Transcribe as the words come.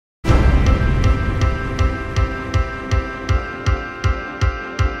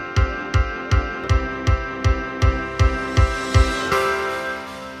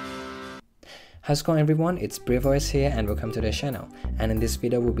How's it going everyone, it's Brevoice here and welcome to the channel. And in this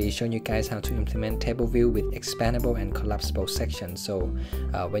video we'll be showing you guys how to implement TableView with expandable and collapsible sections. So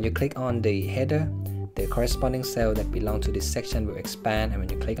when you click on the header, the corresponding cell that belongs to this section will expand, and when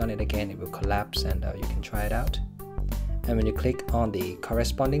you click on it again it will collapse, and you can try it out. And when you click on the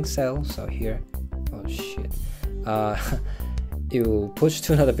corresponding cell, so here, oh shit, you push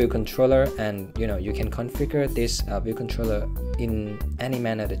to another view controller, and you can configure this view controller in any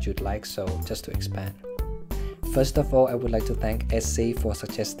manner that you'd like, so just to expand. First of all, I would like to thank SC for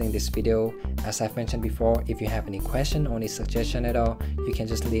suggesting this video. As I've mentioned before, if you have any question or any suggestion at all, you can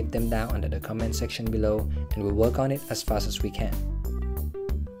just leave them down under the comment section below and we'll work on it as fast as we can.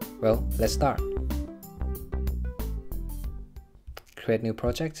 Well, let's start. Create new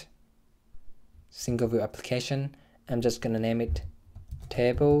project, single view application. I'm just gonna name it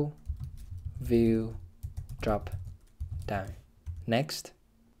TableView drop down. Next,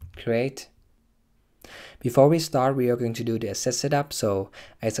 create. Before we start, we are going to do the asset setup, so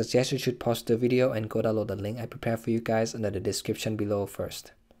I suggest you should pause the video and go download the link I prepared for you guys under the description below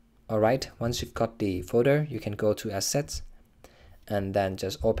first. Alright, once you've got the folder, you can go to assets and then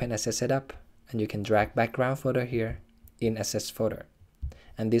just open asset setup, and you can drag background folder here in assets folder.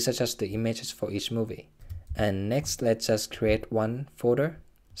 And these are just the images for each movie. And next, let's just create one folder,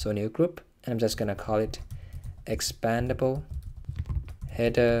 so new group, and I'm just gonna call it expandable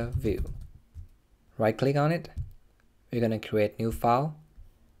header view. Right click on it, we're gonna create new file,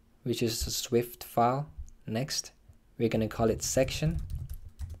 which is a Swift file. Next, we're gonna call it section.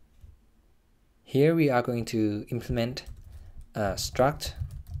 Here we are going to implement a struct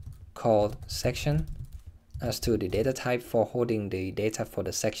called section as to the data type for holding the data for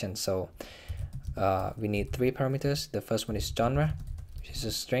the section. So we need three parameters. The first one is genre, which is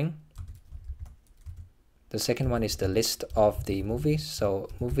a string. The second one is the list of the movies, so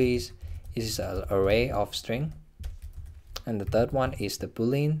movies is an array of string. And the third one is the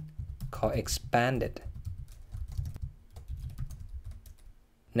boolean called expanded.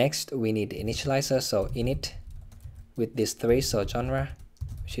 Next, we need the initializer, so init with these three, so genre,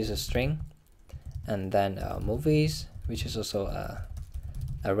 which is a string, and then movies, which is also an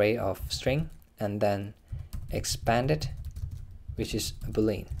array of string, and then expanded, which is a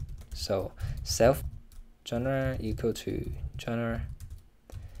boolean. So self genre equal to genre,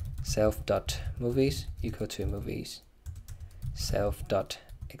 self dot movies equal to movies, self dot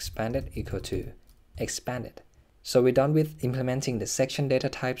expanded equal to expanded. So we're done with implementing the section data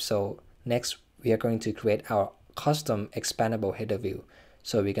type. So next we are going to create our custom expandable header view.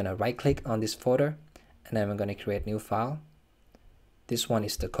 So we're gonna right click on this folder, and then we're gonna create new file. This one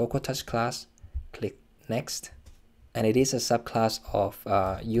is the Cocoa Touch class. Click next, and it is a subclass of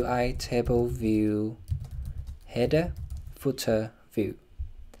UI table view header footer view,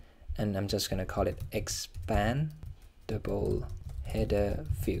 and I'm just gonna call it expandable header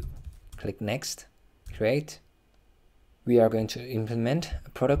view. Click next, create. We are going to implement a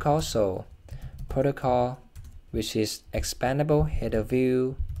protocol, so protocol, which is expandable header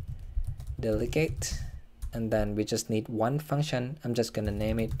view delegate, and then we just need one function. I'm just gonna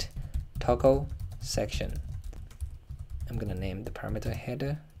name it toggle section. I'm gonna name the parameter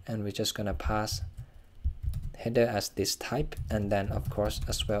header, and we're just gonna pass header as this type, and then of course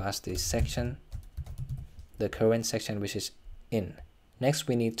as well as the section, the current section, which is in. Next,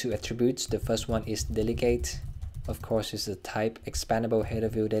 we need two attributes. The first one is delegate, of course is the type expandable header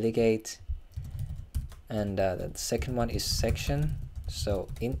view delegate, and the second one is section, so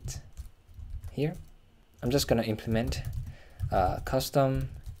int here. I'm just gonna implement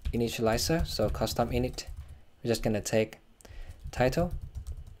custom initializer, so custom init. We're just gonna take title,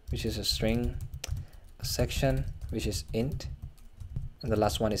 which is a string, section, which is int, and the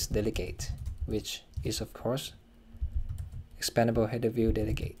last one is delegate, which is of course expandable header view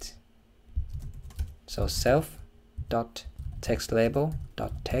delegate. So self dot text label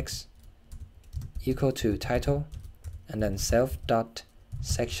dot text equal to title, and then self dot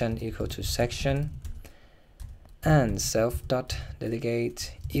section equal to section, and self dot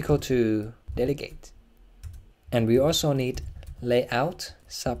delegate equal to delegate. And we also need layout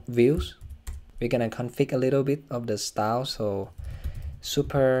subviews. We're gonna configure a little bit of the style, so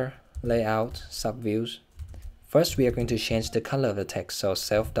super layout subviews. First, we are going to change the color of the text, so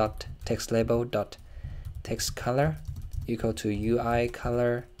self dot text label dot text color equal to UI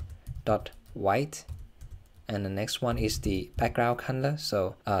color dot white, and the next one is the background color,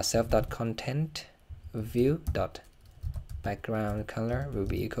 so self dot content view dot background color will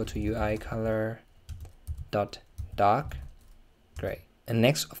be equal to UI color dot dark gray. And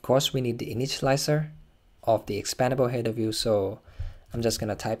next, of course, we need the initializer of the expandable header view, so I'm just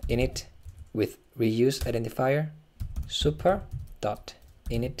gonna type init with reuse identifier, super dot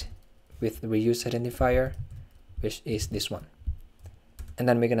init with reuse identifier, which is this one. And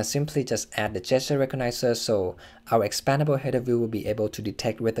then we're gonna simply just add the gesture recognizer, so our expandable header view will be able to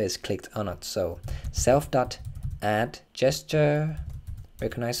detect whether it's clicked or not. So self dot add gesture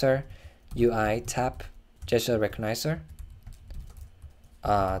recognizer, UI tap gesture recognizer,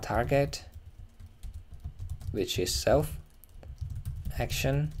 target, which is self,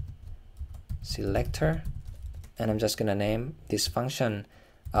 action, selector, and I'm just gonna name this function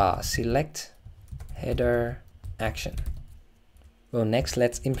select header action. Well, next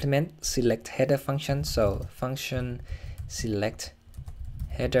let's implement select header function. So function select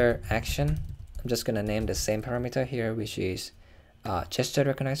header action. I'm just gonna name the same parameter here, which is gesture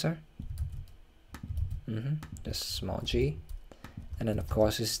recognizer. Just small g, and then of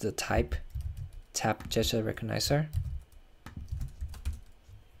course this is the type, tap gesture recognizer.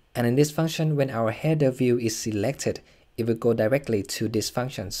 And in this function, when our header view is selected, it will go directly to this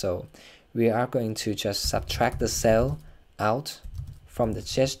function. So we are going to just subtract the cell out from the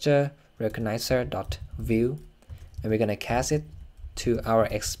gesture recognizer dot view, and we're going to cast it to our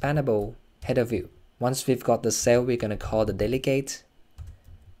expandable header view. Once we've got the cell, we're going to call the delegate,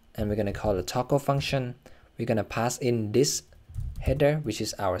 and we're going to call the toggle function. We're going to pass in this header, which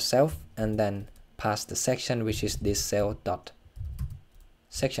is our self, and then pass the section, which is this cell dot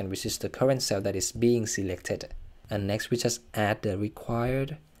section, which is the current cell that is being selected. And next we just add the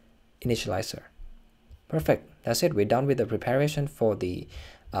required initializer. Perfect, that's it. We're done with the preparation for the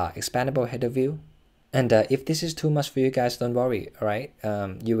expandable header view. And if this is too much for you guys, don't worry, all right?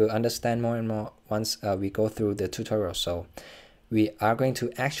 You will understand more and more once we go through the tutorial. So we are going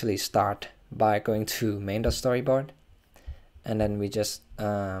to actually start by going to main.storyboard, and then we just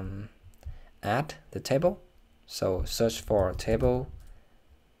add the table. So search for table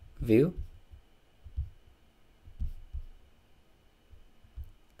view,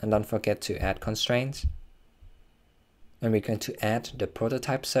 and don't forget to add constraints, and we're going to add the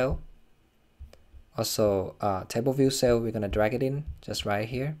prototype cell. Also table view cell, we're going to drag it in just right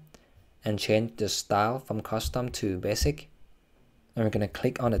here and change the style from custom to basic, and we're going to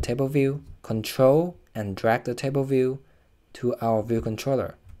click on the table view, control and drag the table view to our view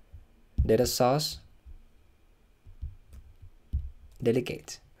controller, data source,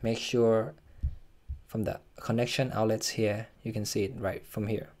 delegate. Make sure from the connection outlets here, you can see it right from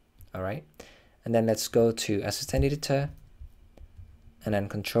here. All right. And then let's go to assistant editor, and then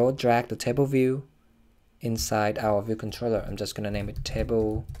control drag the table view inside our view controller. I'm just going to name it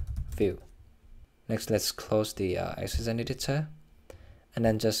table view. Next, let's close the assistant editor, and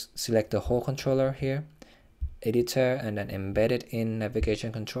then just select the whole controller here, editor, and then embed it in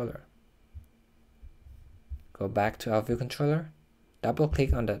navigation controller. Go back to our view controller, double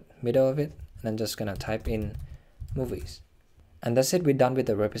click on the middle of it, and then just gonna type in movies. And that's it, we're done with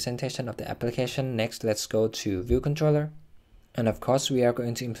the representation of the application. Next, let's go to view controller, and of course we are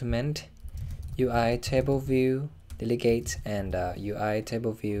going to implement UI table view delegate and UI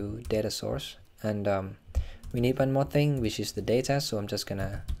table view data source. And we need one more thing, which is the data. So I'm just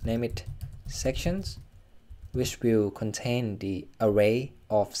gonna name it sections, which will contain the array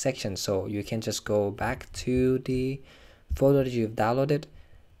of sections. So you can just go back to the folder that you've downloaded,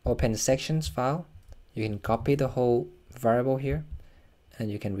 open the sections file, you can copy the whole variable here,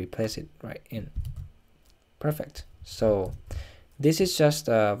 and you can replace it right in. Perfect. So this is just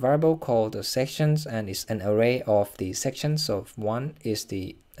a variable called the sections, and it's an array of the sections. So one is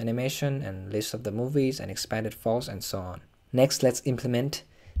the animation and list of the movies and expanded files and so on. Next, let's implement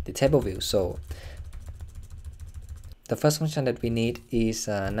the table view. So the first function that we need is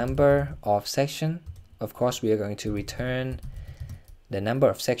a number of section. Of course, we are going to return the number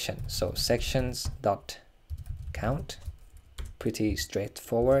of sections. So sections dot count, pretty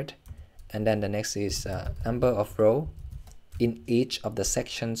straightforward. And then the next is number of row in each of the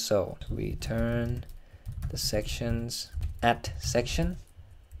sections. So return the sections at section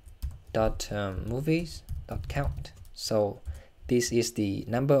dot movies dot count. So this is the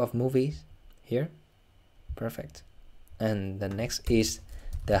number of movies here. Perfect. And the next is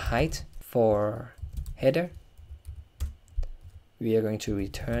the height for header. We are going to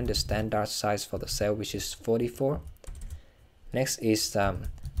return the standard size for the cell, which is 44. Next is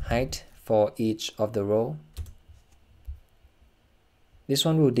height for each of the row. This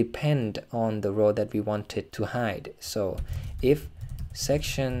one will depend on the row that we wanted to hide. So if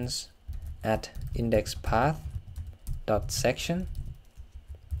sections at index path dot section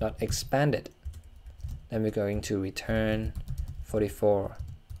dot expanded, then we're going to return 44.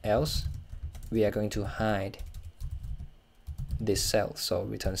 Else we are going to hide this cell, so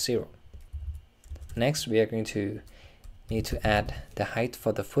return 0. Next, we are going to need to add the height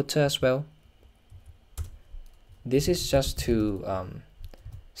for the footer as well. This is just to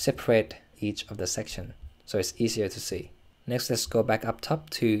separate each of the section, so it's easier to see. Next, let's go back up top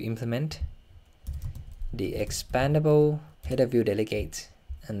to implement the expandable header view delegate,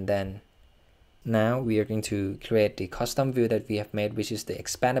 and then now we are going to create the custom view that we have made, which is the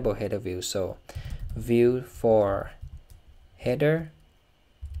expandable header view. So view for header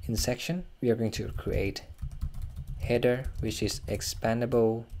in section, we are going to create header, which is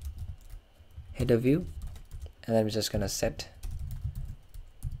expandable header view, and then we're just gonna set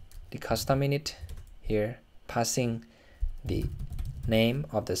the custom init here, passing the name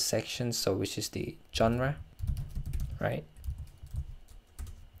of the section, so which is the genre, right?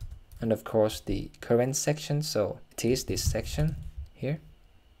 And of course the current section, so it is this section here.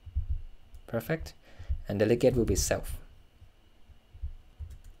 Perfect. And delegate will be self.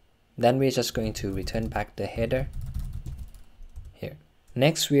 Then we're just going to return back the header here.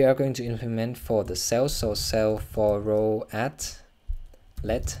 Next, we are going to implement for the cell. So cell for row at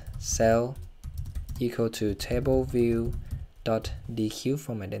let cell equal to TableView dot DQ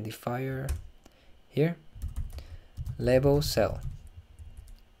from identifier here, label cell,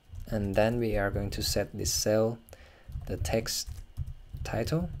 and then we are going to set this cell, the text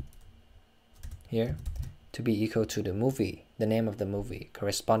title here, to be equal to the movie, the name of the movie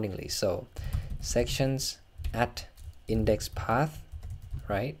correspondingly. So sections at index path,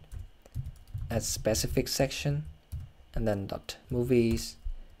 right, at specific section, and then dot movies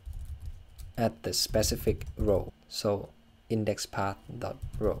at the specific row, so index path dot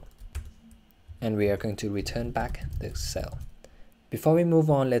row, and we are going to return back the cell. Before we move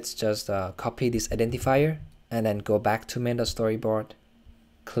on, let's just copy this identifier and then go back to main.storyboard,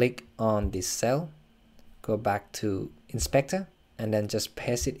 click on this cell, go back to inspector, and then just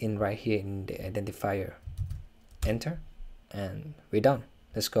paste it in right here in the identifier, enter, and we're done.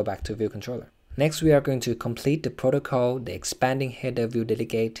 Let's go back to view controller. Next, we are going to complete the protocol, the expanding header view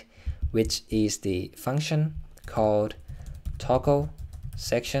delegate, which is the function called toggle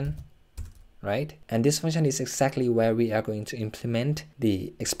section, right? And this function is exactly where we are going to implement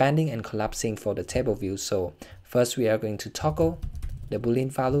the expanding and collapsing for the table view. So first we are going to toggle the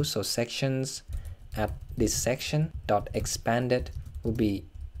boolean value, so sections at this section dot expanded will be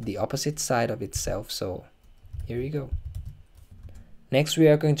the opposite side of itself, so here we go. Next, we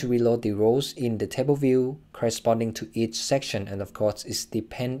are going to reload the rows in the table view corresponding to each section, and of course it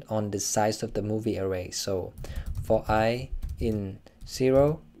depends on the size of the movie array. So for I in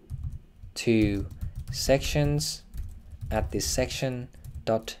 0 to sections at this section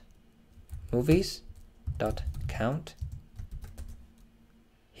dot movies dot count,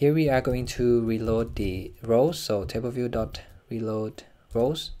 here we are going to reload the rows, so TableView dot reload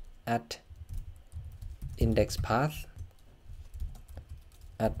rows at index path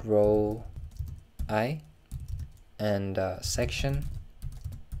at row I, and section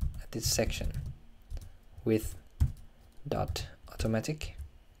at this section with dot automatic.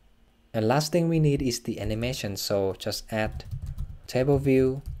 And last thing we need is the animation, so just add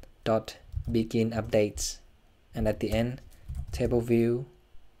TableView dot begin updates, and at the end TableView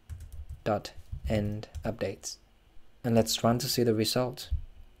dot end updates, and let's run to see the result.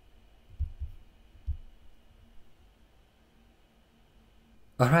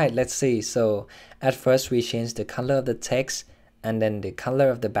 Alright, let's see. So at first we changed the color of the text and then the color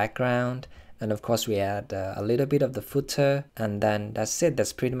of the background, and of course we add a little bit of the footer, and then that's it.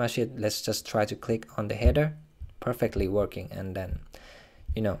 That's pretty much it. Let's just try to click on the header. Perfectly working. And then,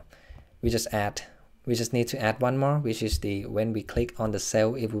 you know, we just need to add one more, which is the when we click on the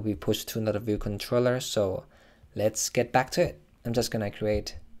cell it will be pushed to another view controller. So let's get back to it. I'm just gonna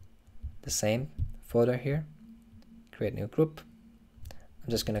create the same folder here, create new group. I'm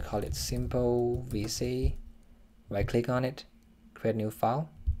just going to call it simple VC, right click on it, create new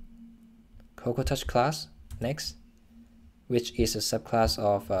file, Cocoa Touch class, next, which is a subclass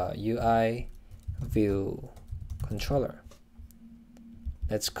of UI view controller.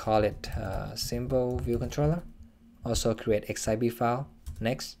 Let's call it simple view controller. Also create XIB file,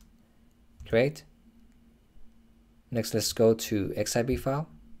 next, create. Next, let's go to XIB file.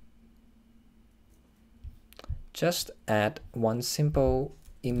 Just add one simple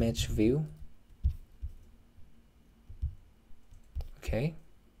image view. Okay,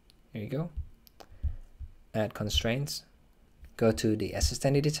 here you go. Add constraints. Go to the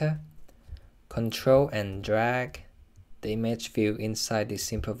assistant editor, control and drag the image view inside the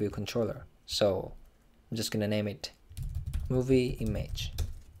simple view controller. So I'm just gonna name it movie image.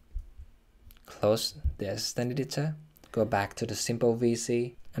 Close the assistant editor, go back to the simple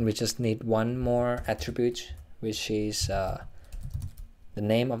VC, And we just need one more attribute, which is the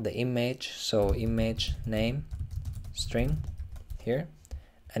name of the image. So image name string here.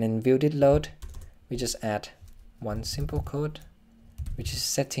 And in view.load, we just add one simple code, which is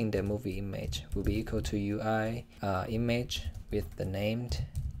setting the movie image will be equal to UI image with the named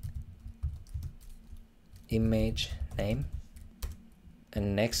image name.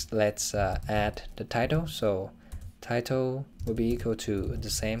 And next, let's add the title. So title will be equal to the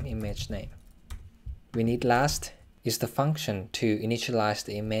same image name. We need last is the function to initialize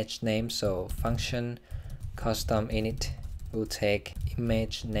the image name. So function custom init will take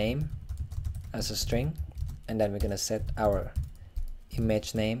image name as a string, and then we're gonna set our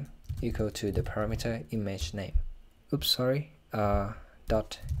image name equal to the parameter image name. Oops, sorry,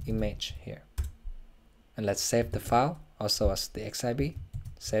 dot image here. And let's save the file also as the xib.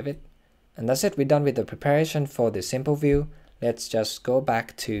 Save it. And that's it. We're done with the preparation for the simple view. Let's just go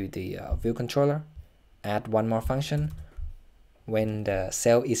back to the view controller, add one more function when the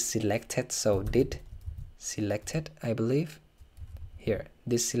cell is selected. So did selected, I believe. Here,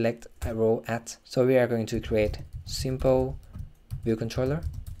 this select a row at. So we are going to create simple view controller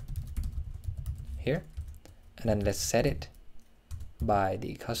here, and then let's set it by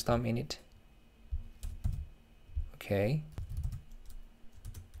the custom init. Okay,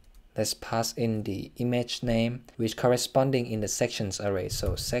 let's pass in the image name which corresponding in the sections array.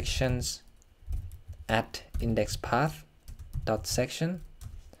 So sections at index path dot section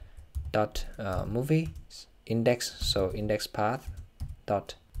dot movie index, so index path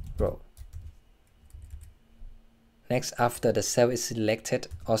dot row. Next, after the cell is selected,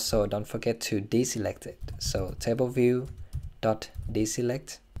 also don't forget to deselect it. So TableView dot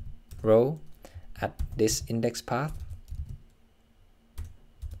deselect row at this index path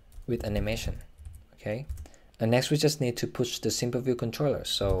with animation. Okay, and next we just need to push the simple view controller.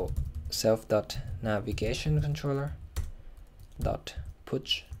 So self dot navigation controller dot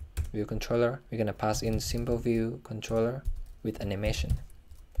push view controller. We're gonna pass in simple view controller with animation,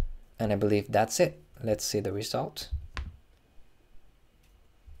 and I believe that's it. Let's see the result.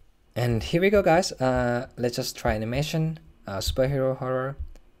 And here we go, guys. Let's just try animation. Superhero horror,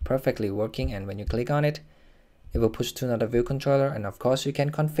 perfectly working, and when you click on it, it will push to another view controller. And of course, you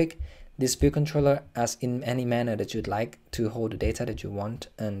can configure this view controller as in any manner that you'd like to hold the data that you want.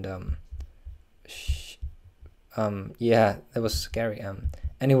 And yeah, that was scary.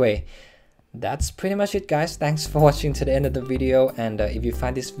 Anyway, that's pretty much it, guys. Thanks for watching to the end of the video, and if you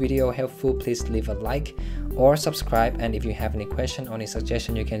find this video helpful, please leave a like or subscribe. And if you have any question or any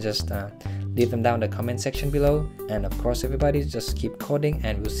suggestion, you can just leave them down in the comment section below. And of course, everybody, just keep coding,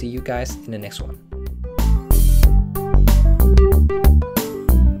 and we'll see you guys in the next one.